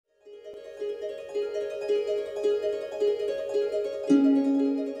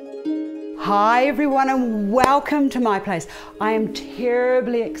Hi everyone and welcome to my place. I am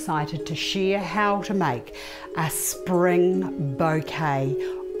terribly excited to share how to make a spring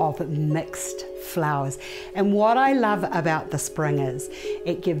bouquet of mixed flowers. And what I love about the spring is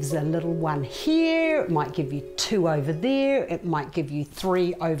it gives a little one here, it might give you two over there, it might give you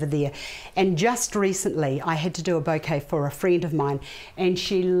three over there. And just recently I had to do a bouquet for a friend of mine and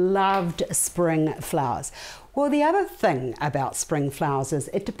she loved spring flowers. Well, the other thing about spring flowers is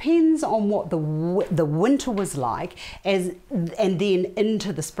it depends on what the winter was like and then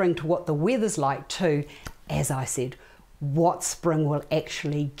into the spring to what the weather's like too, as I said, what spring will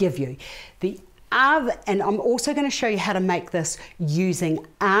actually give you. And I'm also going to show you how to make this using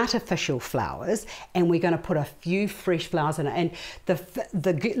artificial flowers, and we're going to put a few fresh flowers in it. And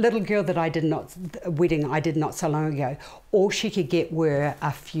the little girl that I did not so long ago, all she could get were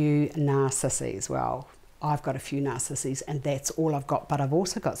a few narcissi. Well, I've got a few narcissi and that's all I've got, but I've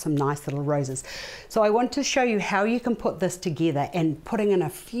also got some nice little roses. So I want to show you how you can put this together and putting in a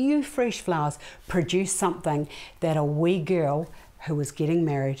few fresh flowers produce something that a wee girl who is getting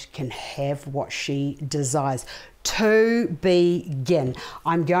married can have what she desires. To begin,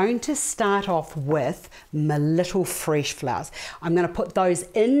 I'm going to start off with my little fresh flowers. I'm going to put those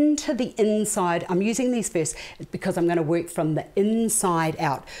into the inside. I'm using these first because I'm going to work from the inside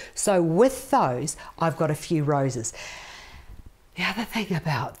out. So with those, I've got a few roses. The other thing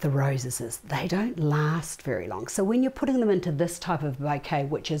about the roses is they don't last very long. So when you're putting them into this type of bouquet,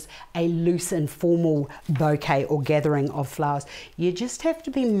 which is a loose informal bouquet or gathering of flowers, you just have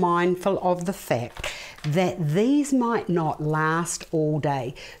to be mindful of the fact that these might not last all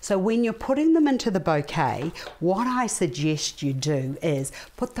day. So when you're putting them into the bouquet, what I suggest you do is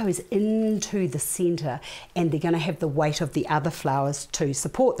put those into the center and they're going to have the weight of the other flowers to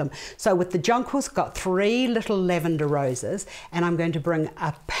support them. So with the jonquils, got 3 little lavender roses, and I'm going to bring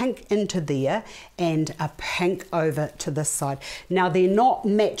a pink into there and a pink over to this side. Now they're not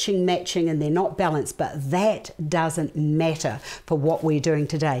matching and they're not balanced, but that doesn't matter for what we're doing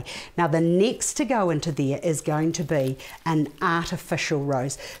today. Now the next to go into there is going to be an artificial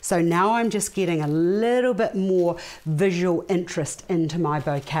rose. So now I'm just getting a little bit more visual interest into my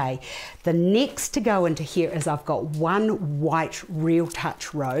bouquet. The next to go into here is I've got one white Real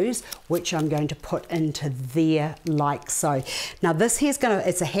Touch rose, which I'm going to put into there like so. Now this here's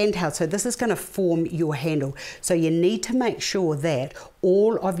it's a handheld, so this is going to form your handle. So you need to make sure that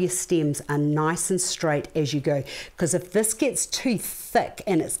all of your stems are nice and straight as you go, because if this gets too thick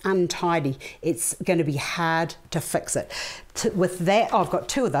and it's untidy, it's going to be hard to fix it. With that, I've got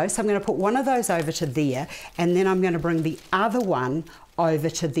 2 of those, so I'm going to put one of those over to there, and then I'm going to bring the other one over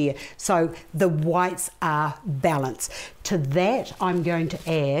to there, so the whites are balanced. To that I'm going to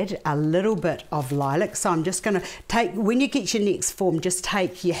add a little bit of lilac. So I'm just going to take, when you get your next form, just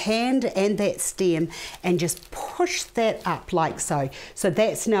take your hand and that stem and just push that up like so. So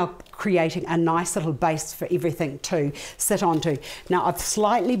that's now creating a nice little base for everything to sit onto. Now I've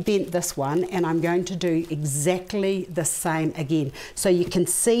slightly bent this one and I'm going to do exactly the same again. So you can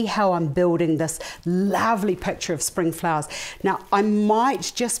see how I'm building this lovely picture of spring flowers. Now I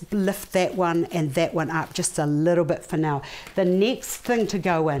might just lift that one and that one up just a little bit for now. The next thing to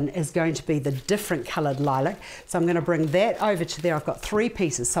go in is going to be the different coloured lilac. So I'm going to bring that over to there. I've got 3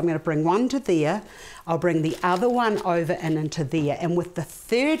 pieces. So I'm going to bring one to there. I'll bring the other one over and into there. And with the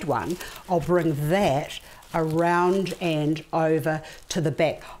third one, I'll bring that around and over to the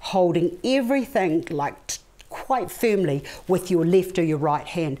back, holding everything like quite firmly with your left or your right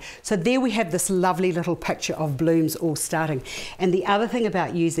hand. So there we have this lovely little picture of blooms all starting. And the other thing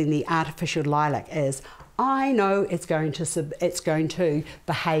about using the artificial lilac is I know it's going to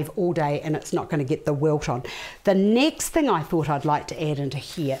behave all day and it's not going to get the wilt on. The next thing I thought I'd like to add into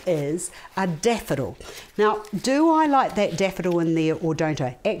here is a daffodil. Now, do I like that daffodil in there or don't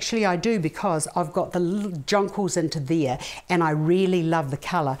I? Actually, I do, because I've got the little jonquils into there and I really love the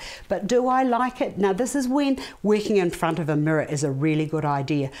colour. But do I like it? Now, this is when working in front of a mirror is a really good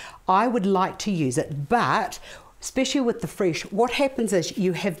idea. I would like to use it, but especially with the fresh, what happens is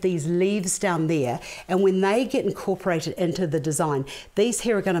you have these leaves down there, and when they get incorporated into the design, these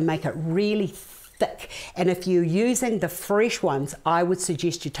here are going to make it really thick. And if you're using the fresh ones, I would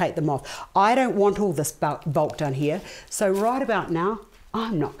suggest you take them off. I don't want all this bulk down here, so right about now,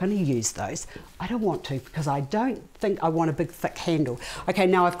 I'm not going to use those. I don't want to, because I don't think I want a big thick handle. Okay,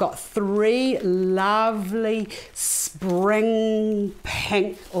 now I've got 3 lovely spring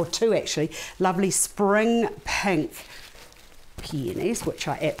pink, or 2 actually, lovely spring pink peonies, which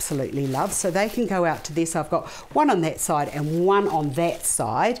I absolutely love, so they can go out to there. So I've got one on that side and one on that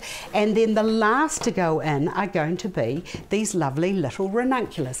side, and then the last to go in are going to be these lovely little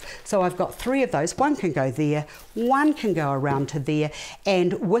ranunculas. So I've got 3 of those. One can go there, one can go around to there,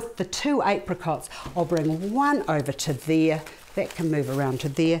 and with the 2 apricots I'll bring one over to there. That can move around to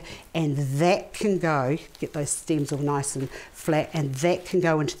there, and that can go, get those stems all nice and flat, and that can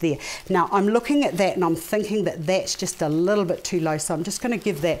go into there. Now I'm looking at that and I'm thinking that that's just a little bit too low, so I'm just going to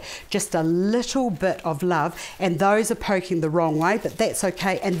give that just a little bit of love, and those are poking the wrong way, but that's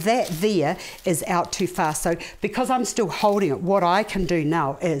okay, and that there is out too far. So because I'm still holding it, what I can do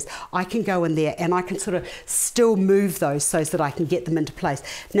now is I can go in there and I can sort of still move those so that I can get them into place.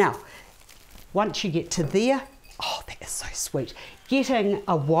 Now once you get to there, oh, that is so sweet. Getting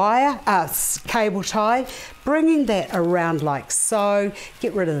a wire, cable tie, bringing that around like so,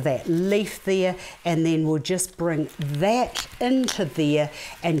 get rid of that leaf there, and then we'll just bring that into there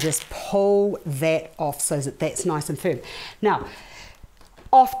and just pull that off so that that's nice and firm. Now,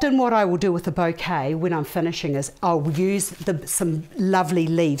 often what I will do with a bouquet when I'm finishing is I'll use some lovely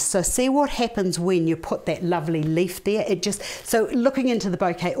leaves. So see what happens when you put that lovely leaf there. So looking into the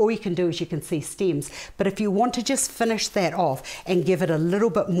bouquet, all you can do is you can see stems. But if you want to just finish that off and give it a little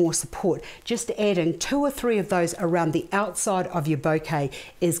bit more support, just adding 2 or 3 of those around the outside of your bouquet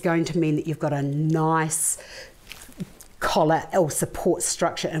is going to mean that you've got a nice collar or support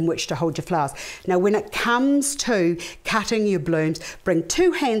structure in which to hold your flowers. Now when it comes to cutting your blooms, bring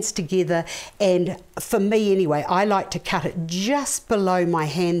 2 hands together, and for me anyway, I like to cut it just below my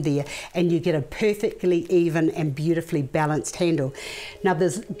hand there, and you get a perfectly even and beautifully balanced handle. Now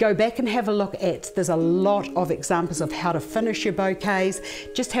go back and have a look at, there's a lot of examples of how to finish your bouquets.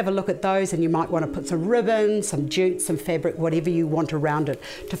 Just have a look at those, and you might want to put some ribbon, some jute, some fabric, whatever you want around it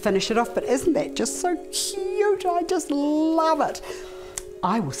to finish it off. But isn't that just so cute? I just love it.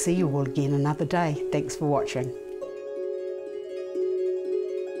 I will see you all again another day. Thanks for watching.